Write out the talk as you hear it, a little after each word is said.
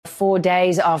4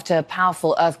 days after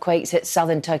powerful earthquakes hit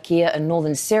southern Turkey and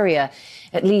northern Syria,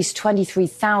 at least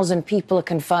 23,000 people are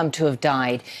confirmed to have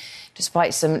died.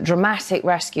 Despite some dramatic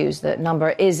rescues, the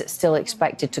number is still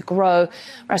expected to grow.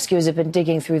 Rescuers have been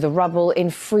digging through the rubble in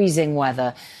freezing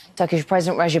weather. Turkish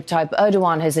President Recep Tayyip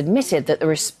Erdogan has admitted that the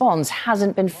response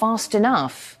hasn't been fast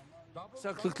enough.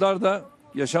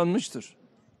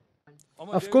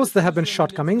 Of course, there have been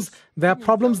shortcomings. There are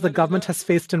problems the government has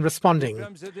faced in responding.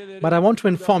 But I want to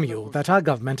inform you that our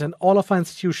government and all of our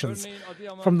institutions,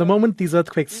 from the moment these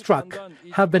earthquakes struck,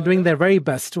 have been doing their very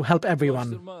best to help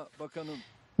everyone.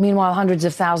 Meanwhile, hundreds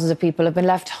of thousands of people have been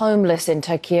left homeless in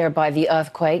Turkey by the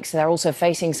earthquakes. They're also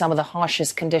facing some of the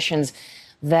harshest conditions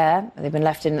there. They've been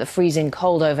left in the freezing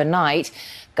cold overnight.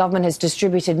 Government has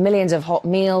distributed millions of hot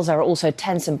meals. There are also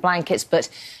tents and blankets, but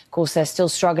of course, they're still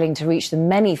struggling to reach the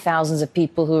many thousands of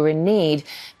people who are in need.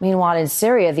 Meanwhile, in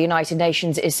Syria, the United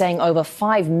Nations is saying over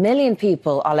 5 million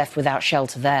people are left without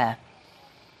shelter there.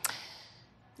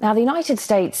 Now, the United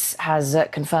States has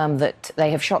confirmed that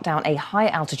they have shot down a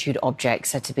high-altitude object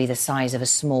said to be the size of a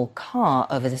small car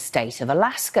over the state of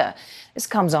Alaska. This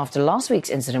comes after last week's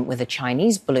incident with a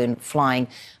Chinese balloon flying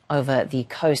over the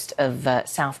coast of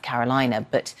South Carolina,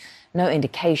 but no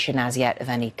indication as yet of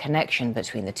any connection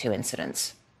between the two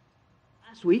incidents.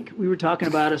 Last week, we were talking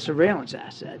about a surveillance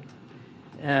asset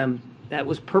that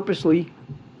was purposely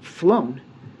flown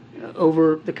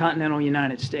over the continental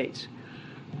United States.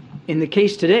 In the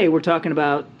case today, we're talking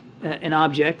about an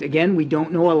object. Again, we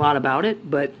don't know a lot about it,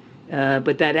 but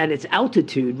that at its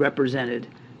altitude represented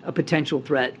a potential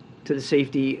threat to the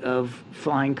safety of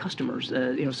flying customers,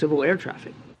 civil air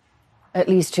traffic. At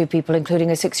least 2 people, including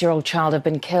a 6-year-old child, have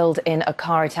been killed in a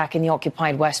car attack in the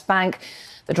occupied West Bank.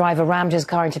 The driver rammed his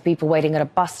car into people waiting at a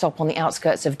bus stop on the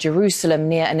outskirts of Jerusalem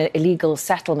near an illegal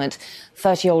settlement.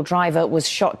 30-year-old driver was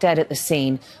shot dead at the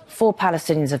scene. 4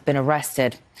 Palestinians have been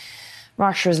arrested.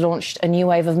 Russia has launched a new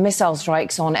wave of missile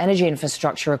strikes on energy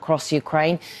infrastructure across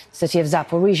Ukraine. The city of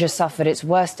Zaporizhzhia suffered its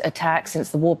worst attack since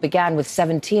the war began, with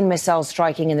 17 missiles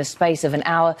striking in the space of an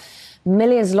hour.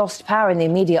 Millions lost power in the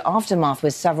immediate aftermath,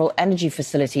 with several energy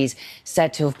facilities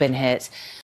said to have been hit.